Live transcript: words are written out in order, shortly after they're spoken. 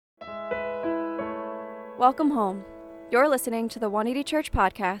Welcome home. You're listening to the 180 Church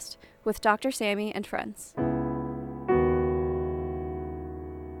podcast with Dr. Sammy and friends.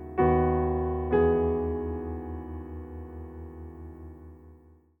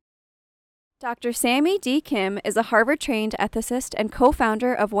 Dr. Sammy D. Kim is a Harvard-trained ethicist and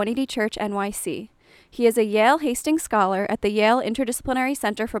co-founder of 180 Church NYC. He is a Yale Hastings Scholar at the Yale Interdisciplinary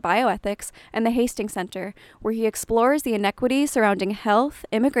Center for Bioethics and the Hastings Center, where he explores the inequities surrounding health,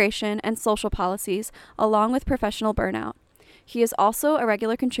 immigration, and social policies, along with professional burnout. He is also a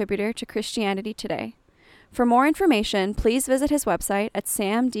regular contributor to Christianity Today. For more information, please visit his website at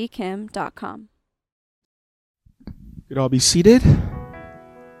samdkim.com. You could all be seated.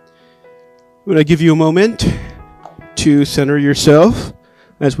 I'm going to give you a moment to center yourself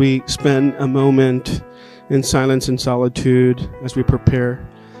as we spend a moment in silence and solitude as we prepare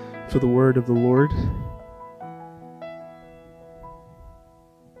for the word of the Lord.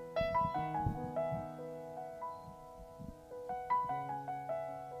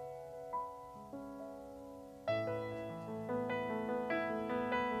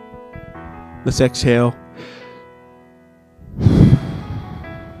 Let's exhale.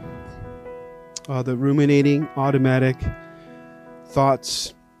 The ruminating, automatic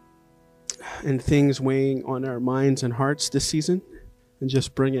thoughts and things weighing on our minds and hearts this season, and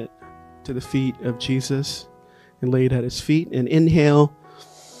just bring it to the feet of Jesus and lay it at his feet, and inhale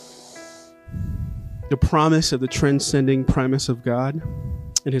the promise of the transcending primacy of God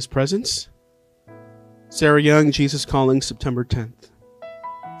in his presence. Sarah Young, Jesus Calling, September 10th.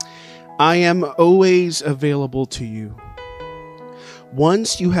 I am always available to you.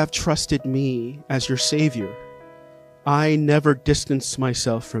 Once you have trusted me as your Savior, I never distance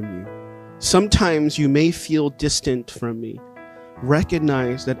myself from you. Sometimes you may feel distant from me.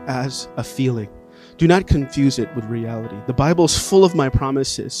 Recognize that as a feeling. Do not confuse it with reality. The Bible is full of my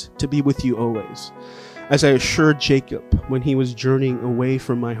promises to be with you always. As I assured Jacob when he was journeying away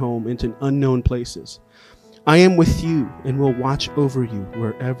from my home into unknown places, I am with you and will watch over you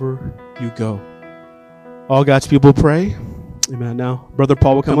wherever you go. All God's people pray. Amen. Now, Brother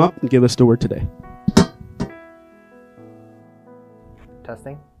Paul will come up and give us the word today.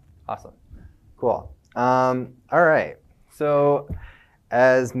 Testing? Awesome. Cool. All right. So,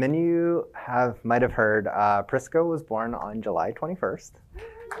 as many of you might have heard, Prisco was born on July 21st.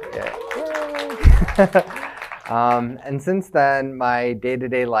 Yeah. And since then, my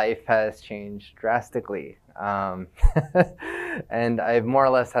day-to-day life has changed drastically. And I've more or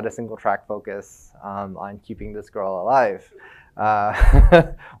less had a single track focus on keeping this girl alive,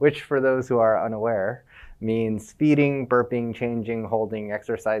 which for those who are unaware means feeding, burping, changing, holding,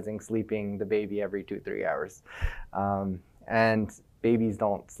 exercising, sleeping the baby every 2-3 hours. And babies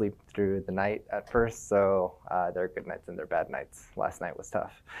don't sleep through the night at first, so there are good nights and there are bad nights. Last night was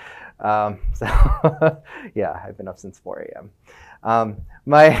tough. Yeah, I've been up since 4 a.m.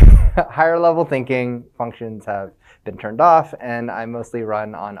 My higher level thinking functions have been turned off, and I mostly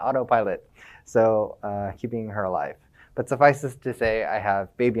run on autopilot, so keeping her alive. But suffice it to say, I have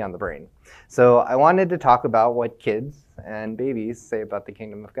baby on the brain. So I wanted to talk about what kids and babies say about the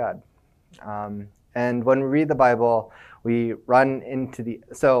kingdom of God. And when we read the Bible, we run into the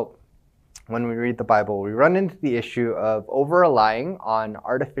issue of over-relying on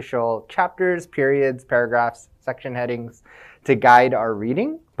artificial chapters, periods, paragraphs, section headings to guide our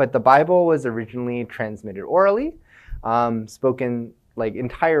reading. But the Bible was originally transmitted orally, spoken, like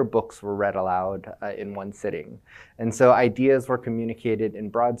entire books were read aloud in one sitting. And so ideas were communicated in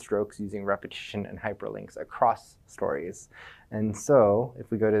broad strokes using repetition and hyperlinks across stories. And so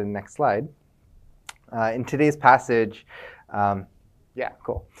if we go to the next slide, in today's passage, So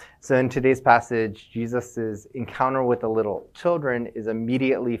in today's passage, Jesus' encounter with the little children is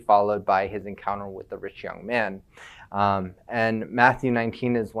immediately followed by his encounter with the rich young man. And Matthew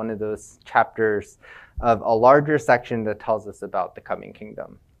 19 is one of those chapters of a larger section that tells us about the coming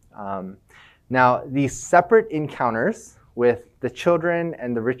kingdom. Now, these separate encounters with the children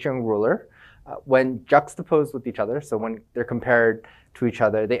and the rich young ruler, when juxtaposed with each other, so when they're compared to each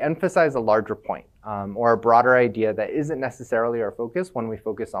other, they emphasize a larger point or a broader idea that isn't necessarily our focus when we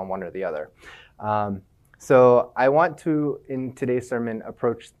focus on one or the other. So I want to, in today's sermon,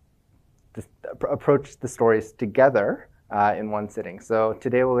 approach the stories together in one sitting. So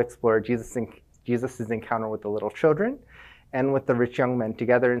today we'll explore Jesus' encounter with the little children and with the rich young men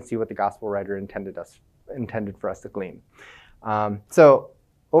together and see what the gospel writer intended for us to glean. So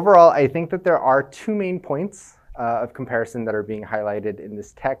overall, I think that there are two main points of comparison that are being highlighted in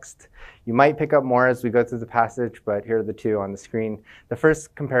this text. You might pick up more as we go through the passage, but here are the two on the screen. The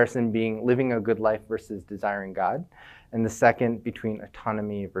first comparison being living a good life versus desiring God, and the second between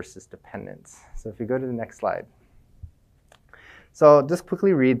autonomy versus dependence. So if we go to the next slide. So I'll just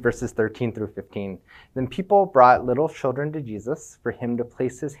quickly read verses 13 through 15. Then people brought little children to Jesus for him to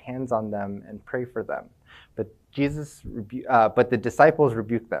place his hands on them and pray for them. But the disciples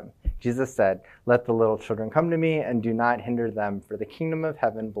rebuked them. Jesus said, "Let the little children come to me and do not hinder them, for the kingdom of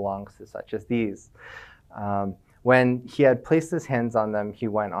heaven belongs to such as these." When he had placed his hands on them, he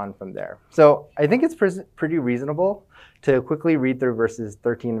went on from there. So I think it's pretty reasonable to quickly read through verses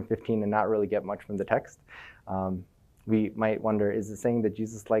 13 and 15 and not really get much from the text. We might wonder, is it saying that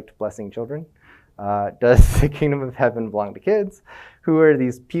Jesus liked blessing children? Does the kingdom of heaven belong to kids? Who are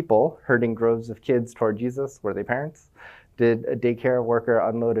these people herding droves of kids toward Jesus? Were they parents? Did a daycare worker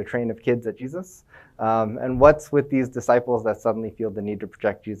unload a train of kids at Jesus? And what's with these disciples that suddenly feel the need to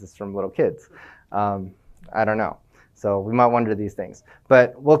protect Jesus from little kids? I don't know. So we might wonder these things.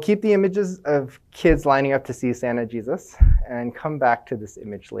 But we'll keep the images of kids lining up to see Santa Jesus and come back to this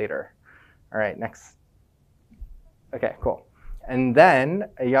image later. All right, next. Okay, cool. And then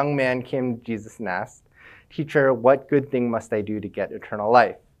a young man came to Jesus and asked, "Teacher, what good thing must I do to get eternal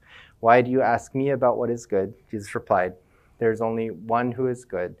life?" "Why do you ask me about what is good?" Jesus replied, "There is only one who is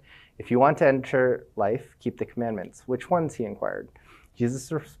good. If you want to enter life, keep the commandments." "Which ones?" he inquired.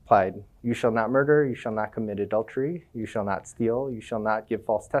 Jesus replied, "You shall not murder, you shall not commit adultery, you shall not steal, you shall not give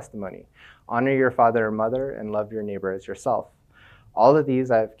false testimony. Honor your father and mother, and love your neighbor as yourself. All of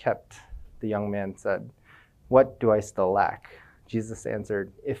these I have kept," the young man said. "What do I still lack?" Jesus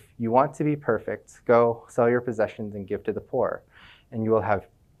answered, "If you want to be perfect, go sell your possessions and give to the poor, and you will have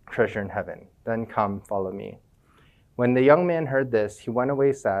treasure in heaven. Then come, follow me." When the young man heard this, he went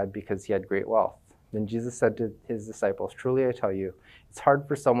away sad because he had great wealth. Then Jesus said to his disciples, "Truly I tell you, it's hard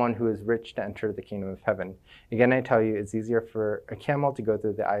for someone who is rich to enter the kingdom of heaven. Again, I tell you, it's easier for a camel to go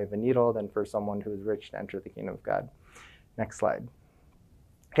through the eye of a needle than for someone who is rich to enter the kingdom of God." Next slide.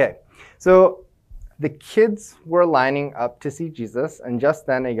 Okay, so the kids were lining up to see Jesus, and just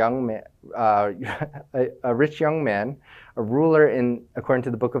then a young man, a rich young man, a ruler according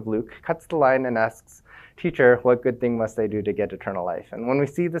to the book of Luke, cuts the line and asks, "Teacher, what good thing must I do to get eternal life?" And when we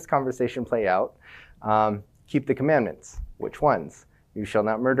see this conversation play out, keep the commandments. Which ones? You shall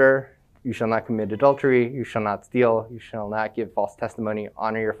not murder, you shall not commit adultery, you shall not steal, you shall not give false testimony,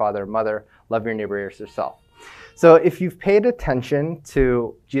 honor your father and mother, love your neighbor as yourself. So if you've paid attention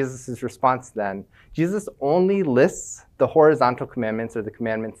to Jesus' response then, Jesus only lists the horizontal commandments or the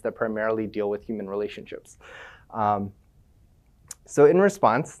commandments that primarily deal with human relationships. So in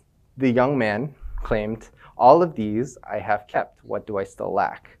response, the young man claimed, "All of these I have kept. What do I still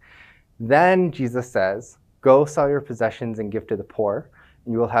lack?" Then Jesus says, "Go sell your possessions and give to the poor,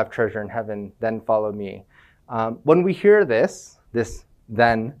 and you will have treasure in heaven. Then follow me." When we hear this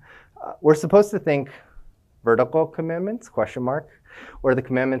then, we're supposed to think vertical commandments, ? Or the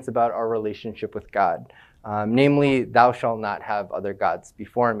commandments about our relationship with God. Namely, "Thou shalt not have other gods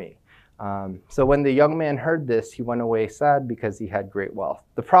before me." So when the young man heard this, he went away sad because he had great wealth.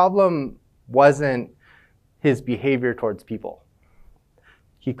 The problem wasn't his behavior towards people.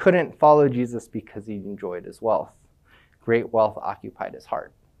 He couldn't follow Jesus because he enjoyed his wealth. Great wealth occupied his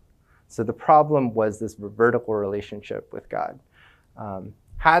heart. So the problem was this vertical relationship with God.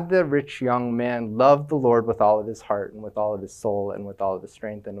 Had the rich young man loved the Lord with all of his heart and with all of his soul and with all of his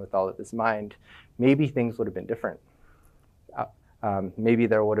strength and with all of his mind, maybe things would have been different. Maybe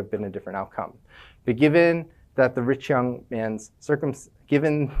there would have been a different outcome. But given the rich young man's circumstances,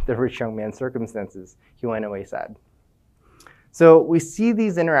 he went away sad. So we see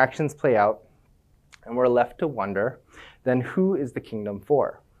these interactions play out, and we're left to wonder, then who is the kingdom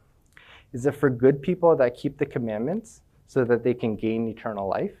for? Is it for good people that keep the commandments so that they can gain eternal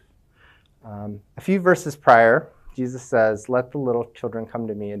life? A few verses prior, Jesus says, "Let the little children come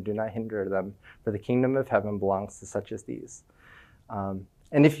to me and do not hinder them, for the kingdom of heaven belongs to such as these."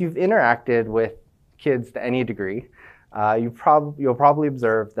 And if you've interacted with kids to any degree, you'll probably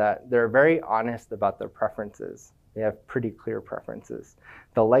observe that they're very honest about their preferences. They have pretty clear preferences.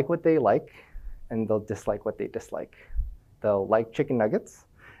 They'll like what they like, and they'll dislike what they dislike. They'll like chicken nuggets,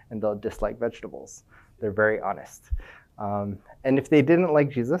 and they'll dislike vegetables. They're very honest. And if they didn't like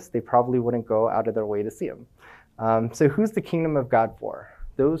Jesus, they probably wouldn't go out of their way to see him. So who's the kingdom of God for?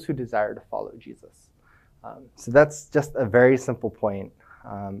 Those who desire to follow Jesus. So that's just a very simple point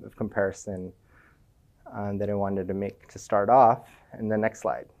of comparison that I wanted to make to start off. In the next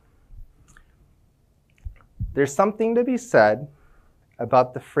slide. There's something to be said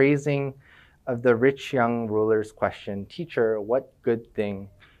about the phrasing of the rich young ruler's question, "Teacher, what good thing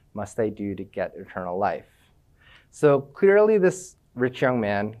must I do to get eternal life?" So clearly this rich young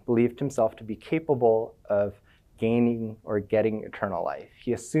man believed himself to be capable of gaining or getting eternal life.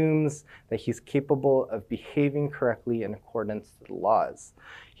 He assumes that he's capable of behaving correctly in accordance to the laws.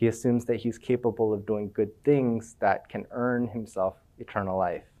 He assumes that he's capable of doing good things that can earn himself eternal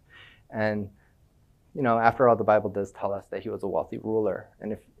life. And after all, the Bible does tell us that he was a wealthy ruler,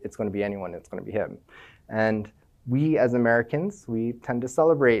 and if it's going to be anyone, it's going to be him. And we as Americans, we tend to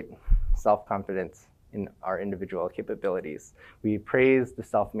celebrate self-confidence in our individual capabilities. We praise the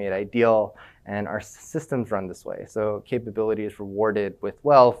self-made ideal, and our systems run this way. So capability is rewarded with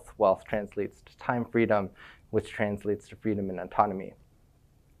wealth. Wealth translates to time freedom, which translates to freedom and autonomy.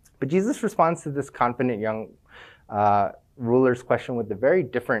 But Jesus responds to this confident young ruler's question with a very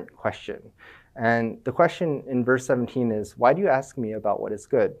different question. And the question in verse 17 is, "Why do you ask me about what is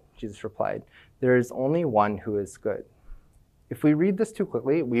good?" Jesus replied, "There is only one who is good." If we read this too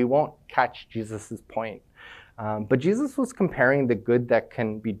quickly, we won't catch Jesus' point. But Jesus was comparing the good that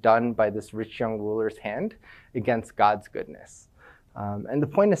can be done by this rich young ruler's hand against God's goodness. And the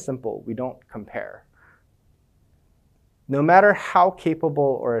point is simple: we don't compare. No matter how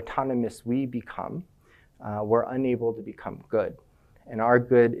capable or autonomous we become, we're unable to become good. And our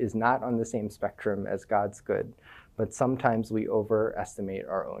good is not on the same spectrum as God's good, but sometimes we overestimate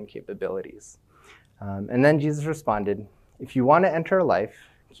our own capabilities. And then Jesus responded, "If you want to enter life,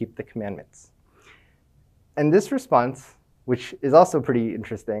 keep the commandments." And this response, which is also pretty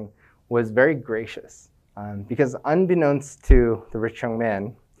interesting, was very gracious, because unbeknownst to the rich young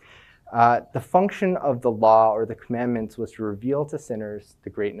man, the function of the law or the commandments was to reveal to sinners the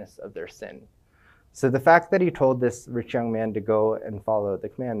greatness of their sin. So the fact that he told this rich young man to go and follow the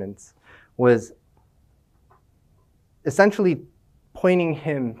commandments was essentially pointing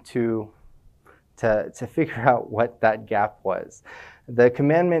him to figure out what that gap was. The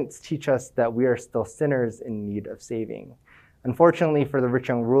commandments teach us that we are still sinners in need of saving. Unfortunately for the rich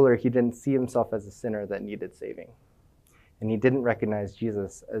young ruler, he didn't see himself as a sinner that needed saving. And he didn't recognize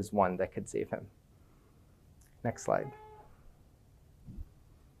Jesus as one that could save him. Next slide.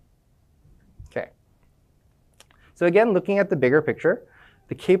 Okay. So again, looking at the bigger picture,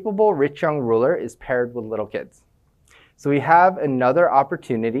 the capable rich young ruler is paired with little kids. So we have another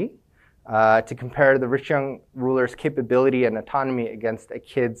opportunity to compare the rich young ruler's capability and autonomy against a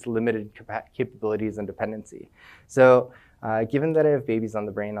kid's limited capabilities and dependency. So given that I have babies on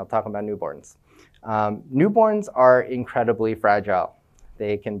the brain, I'll talk about newborns. Newborns are incredibly fragile.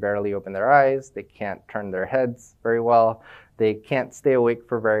 They can barely open their eyes, they can't turn their heads very well, they can't stay awake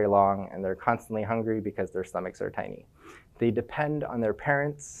for very long, and they're constantly hungry because their stomachs are tiny. They depend on their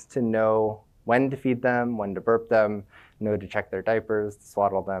parents to know when to feed them, when to burp them, know to check their diapers, to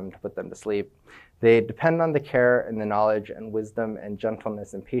swaddle them, to put them to sleep. They depend on the care and the knowledge and wisdom and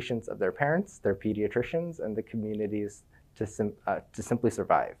gentleness and patience of their parents, their pediatricians, and the communities to simply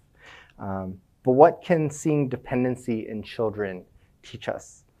survive. But what can seeing dependency in children teach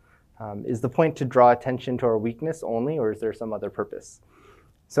us? Is the point to draw attention to our weakness only, or is there some other purpose?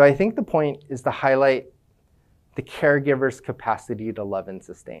 So I think the point is to highlight the caregiver's capacity to love and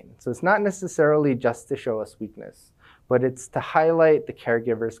sustain. So it's not necessarily just to show us weakness, but it's to highlight the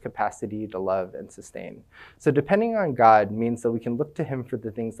caregiver's capacity to love and sustain. So depending on God means that we can look to him for the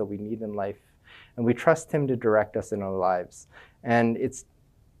things that we need in life, and we trust him to direct us in our lives. And it's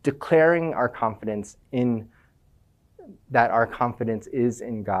declaring our confidence in that our confidence is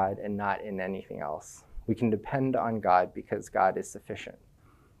in God and not in anything else. We can depend on God because God is sufficient.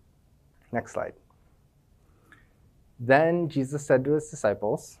 Next slide. Then Jesus said to his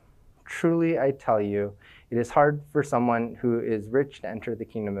disciples, "Truly I tell you, it is hard for someone who is rich to enter the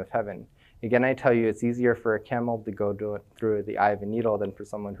kingdom of heaven. Again, I tell you, it's easier for a camel to go through the eye of a needle than for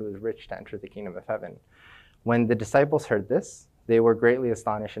someone who is rich to enter the kingdom of heaven." When the disciples heard this, they were greatly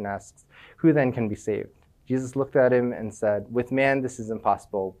astonished and asked, "Who then can be saved?" Jesus looked at him and said, "With man this is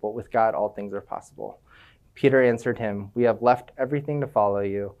impossible, but with God all things are possible." Peter answered him, "We have left everything to follow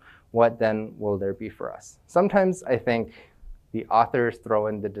you. What then will there be for us?" Sometimes I think the authors throw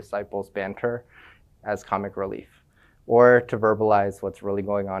in the disciples' banter as comic relief, or to verbalize what's really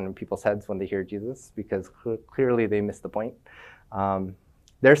going on in people's heads when they hear Jesus, because clearly they missed the point.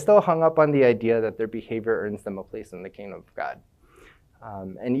 They're still hung up on the idea that their behavior earns them a place in the kingdom of God.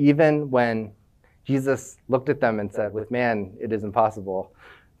 And even when Jesus looked at them and said, "With man it is impossible,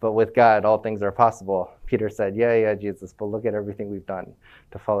 but with God all things are possible," Peter said, yeah, Jesus, but look at everything we've done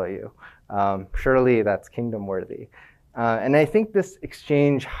to follow you. Surely that's kingdom worthy. And I think this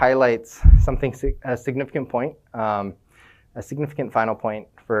exchange highlights a significant point, a significant final point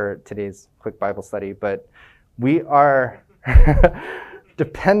for today's quick Bible study, but we are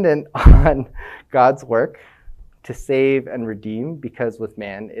dependent on God's work to save and redeem, because with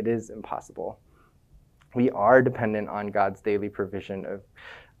man it is impossible. We are dependent on God's daily provision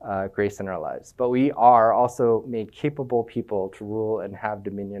of grace in our lives, but we are also made capable people to rule and have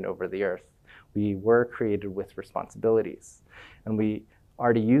dominion over the earth. We were created with responsibilities, and we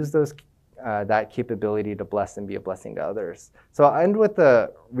are to use that capability to bless and be a blessing to others. So I'll end with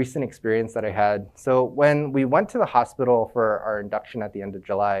a recent experience that I had. So when we went to the hospital for our induction at the end of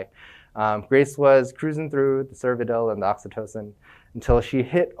July, Grace was cruising through the Cervidil and the oxytocin until she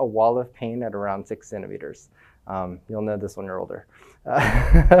hit a wall of pain at around 6 centimeters. You'll know this when you're older.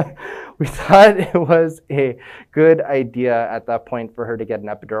 We thought it was a good idea at that point for her to get an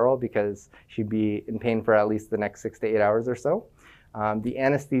epidural because she'd be in pain for at least the next 6 to 8 hours or so. The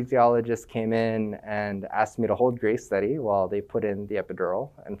anesthesiologist came in and asked me to hold Grace steady while they put in the epidural.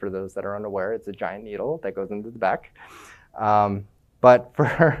 And for those that are unaware, it's a giant needle that goes into the back.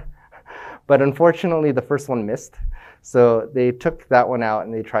 But unfortunately, the first one missed. So they took that one out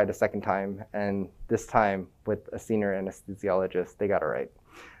and they tried a second time. And this time, with a senior anesthesiologist, they got it right.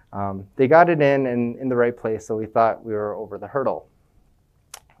 They got it in the right place, so we thought we were over the hurdle.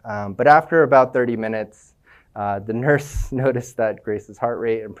 But after about 30 minutes, the nurse noticed that Grace's heart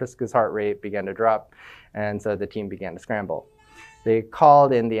rate and Priska's heart rate began to drop, and so the team began to scramble. They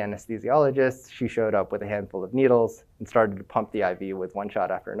called in the anesthesiologist. She showed up with a handful of needles and started to pump the IV with one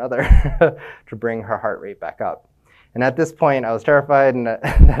shot after another to bring her heart rate back up. And at this point, I was terrified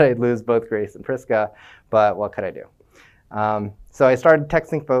that I'd lose both Grace and Priska, but what could I do? So I started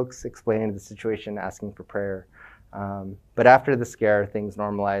texting folks, explaining the situation, asking for prayer. But after the scare, things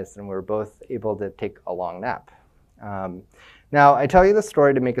normalized and we were both able to take a long nap. Now, I tell you this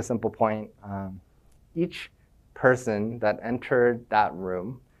story to make a simple point. Each person that entered that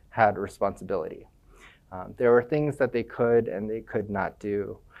room had responsibility. There were things that they could and they could not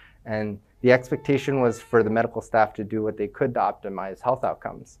do. And the expectation was for the medical staff to do what they could to optimize health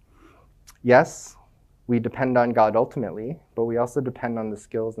outcomes. Yes, we depend on God ultimately, but we also depend on the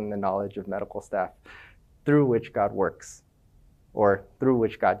skills and the knowledge of medical staff through which God works, or through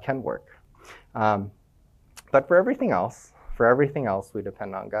which God can work. But for everything else, we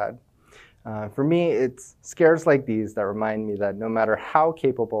depend on God. For me, it's scares like these that remind me that no matter how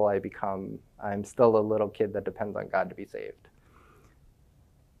capable I become, I'm still a little kid that depends on God to be saved.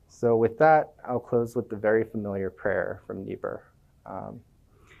 So with that, I'll close with the very familiar prayer from Niebuhr.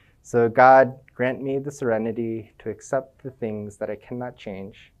 So God, grant me the serenity to accept the things that I cannot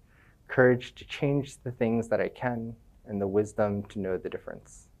change, courage to change the things that I can, and the wisdom to know the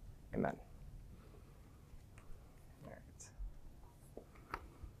difference. Amen. All right.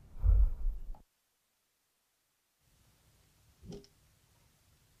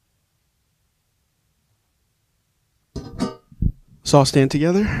 So I'll stand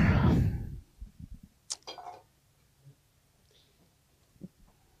together.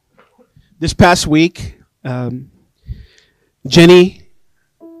 This past week, Jenny's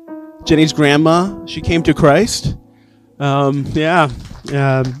grandma, she came to Christ. Jenny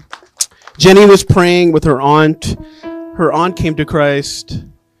was praying with her aunt. Her aunt came to Christ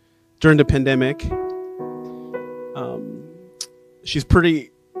during the pandemic. She's pretty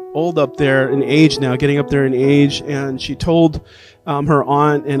old up there in age now, getting up there in age, and she told her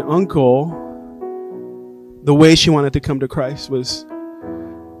aunt and uncle the way she wanted to come to Christ was,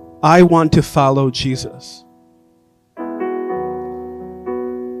 I want to follow Jesus.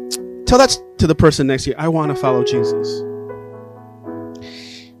 Tell that to the person next to you. I want to follow Jesus.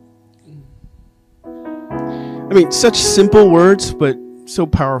 I mean, such simple words, but so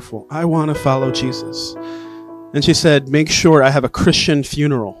powerful. I want to follow Jesus. And she said, make sure I have a Christian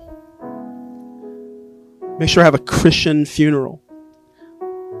funeral. Make sure I have a Christian funeral.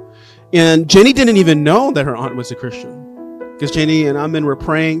 And Jenny didn't even know that her aunt was a Christian. Because Jenny and Amin were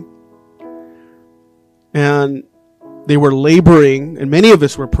praying. And they were laboring, and many of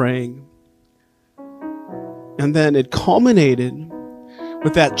us were praying. And then it culminated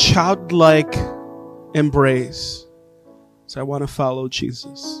with that childlike embrace. So I want to follow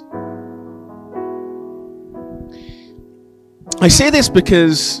Jesus. I say this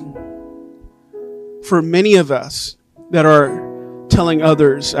because for many of us that are telling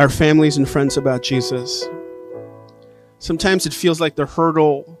others, our families and friends about Jesus, sometimes it feels like the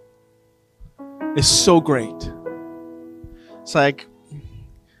hurdle is so great. It's like,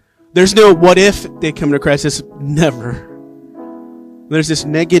 there's no what if they come to Christ. It's never. There's this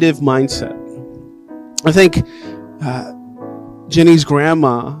negative mindset. I think Jenny's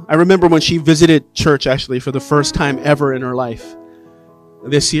grandma, I remember when she visited church actually for the first time ever in her life.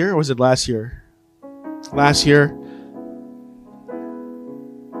 this year, or was it last year? Last year.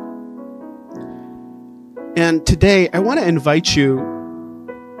 And today, I want to invite you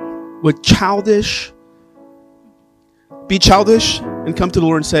with be childish and come to the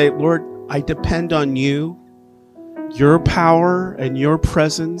Lord and say, Lord, I depend on you, your power and your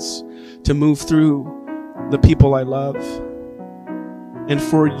presence to move through the people I love and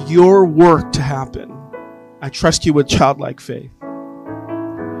for your work to happen. I trust you with childlike faith.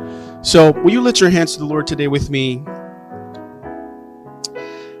 So will you lift your hands to the Lord today with me?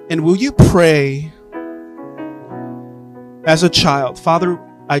 And will you pray as a child? Father,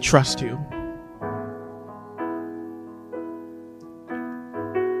 I trust you.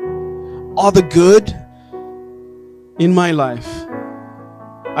 All the good in my life,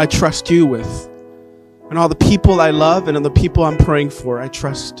 I trust you with. And all the people I love and all the people I'm praying for, I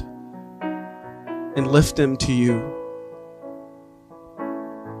trust and lift them to you.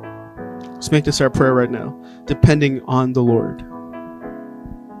 Let's make this our prayer right now, depending on the Lord.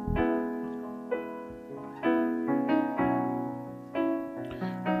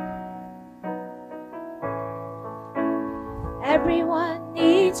 Everyone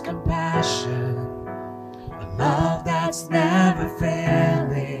needs compassion, a love that's never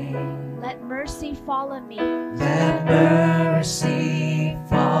failing. Let mercy fall on me. Let mercy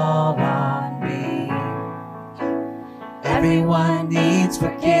fall on me. Everyone needs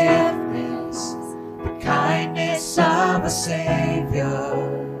forgiveness, the kindness of a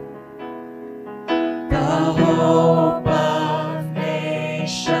Savior, the hope of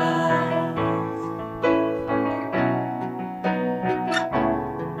nations.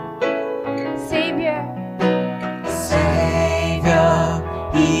 Savior,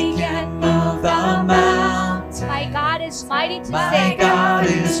 He can move the mountains. my God is mighty to My save. God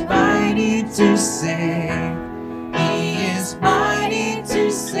is mighty to save. He is mighty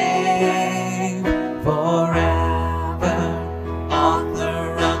to save forever.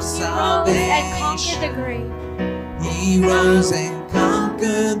 Author of He He rose rose and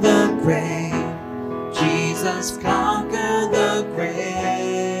conquered the grave. and conquered the grave. Jesus conquered the grave.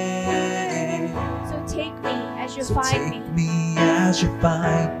 So take me as you So find take me. me as you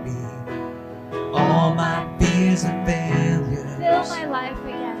find me. All my fears and failures. Fill my life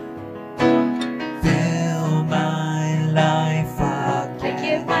again. Fill my life again. I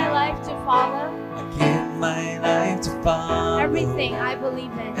give my life to follow I give my life to follow. everything I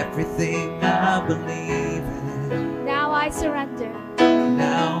believe in. Everything I believe in. Now I surrender.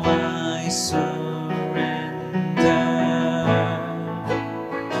 Now I surrender.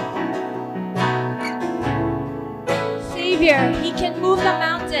 Savior, He can move the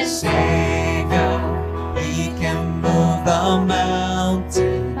mountains. Savior, He can move the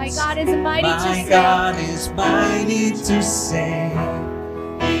mountains. My God is mighty to My save. God is mighty to save.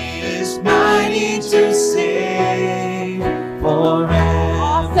 He is mighty to save forever.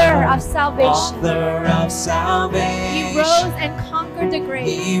 Author of salvation. Author of salvation. He rose and conquered the grave.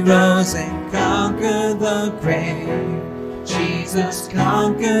 He rose and conquered the grave. Jesus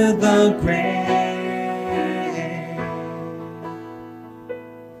conquered the grave.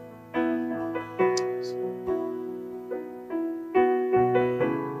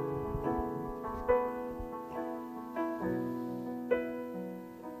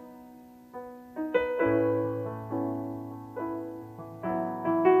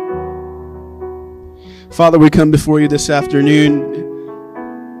 Father, we come before you this afternoon.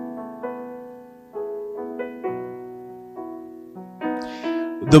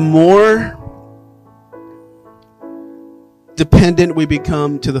 The more dependent we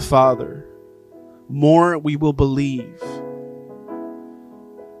become to the Father, more we will believe.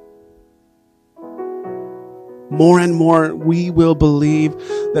 More and more we will believe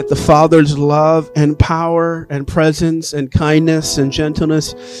that the Father's love and power and presence and kindness and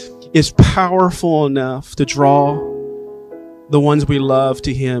gentleness is powerful enough to draw the ones we love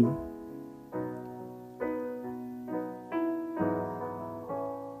to Him.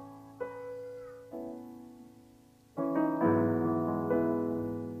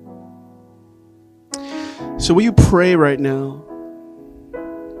 So will you pray right now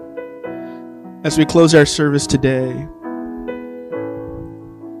as we close our service today?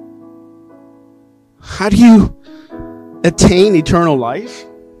 How do you attain eternal life?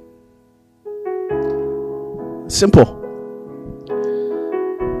 Simple.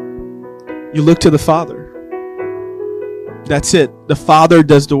 You look to the Father. That's it. The Father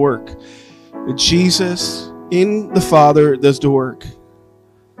does the work. Jesus in the Father does the work.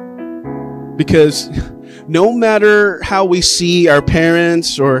 Because no matter how we see our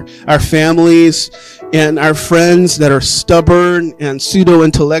parents or our families and our friends that are stubborn and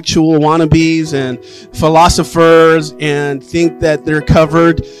pseudo-intellectual wannabes and philosophers and think that they're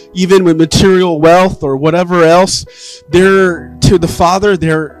covered even with material wealth or whatever else, they're, to the Father,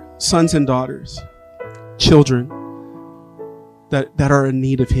 they're sons and daughters, children that are in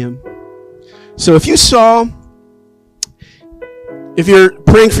need of Him. So if you're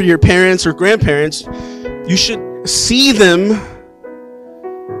praying for your parents or grandparents, you should see them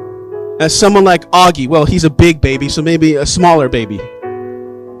as someone like Augie. Well, he's a big baby, so maybe a smaller baby.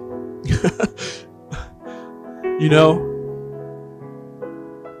 You know?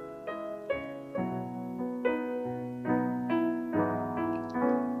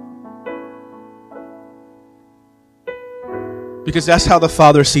 Because that's how the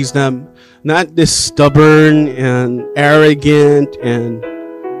Father sees them. Not this stubborn and arrogant and...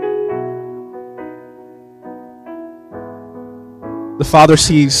 The Father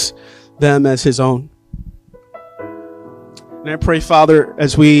sees them as His own. And I pray, Father,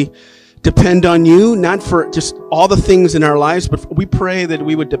 as we depend on You, not for just all the things in our lives, but we pray that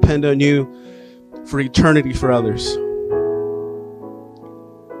we would depend on You for eternity for others.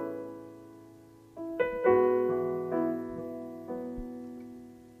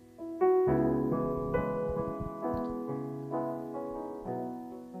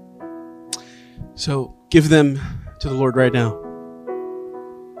 So give them to the Lord right now.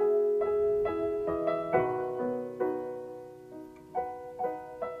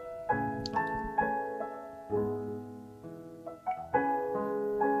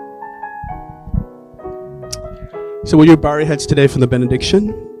 So will you bow your heads today for the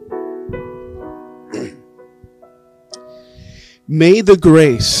benediction? May the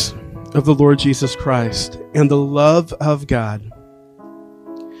grace of the Lord Jesus Christ and the love of God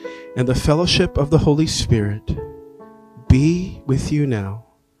and the fellowship of the Holy Spirit be with you now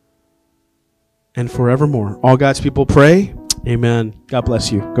and forevermore. All God's people pray. Amen. God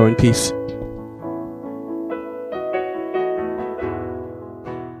bless you. Go in peace.